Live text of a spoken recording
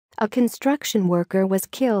A construction worker was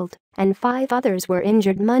killed and 5 others were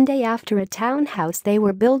injured Monday after a townhouse they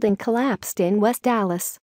were building collapsed in West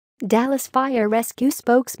Dallas. Dallas Fire Rescue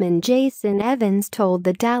spokesman Jason Evans told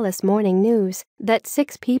the Dallas Morning News that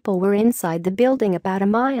 6 people were inside the building about a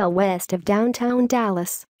mile west of downtown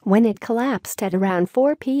Dallas when it collapsed at around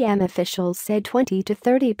 4 p.m. Officials said 20 to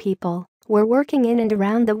 30 people were working in and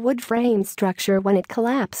around the wood frame structure when it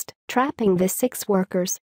collapsed, trapping the 6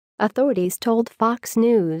 workers. Authorities told Fox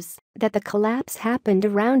News that the collapse happened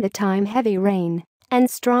around the time heavy rain and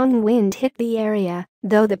strong wind hit the area,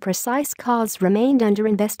 though the precise cause remained under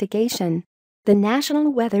investigation. The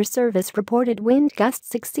National Weather Service reported wind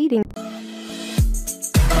gusts exceeding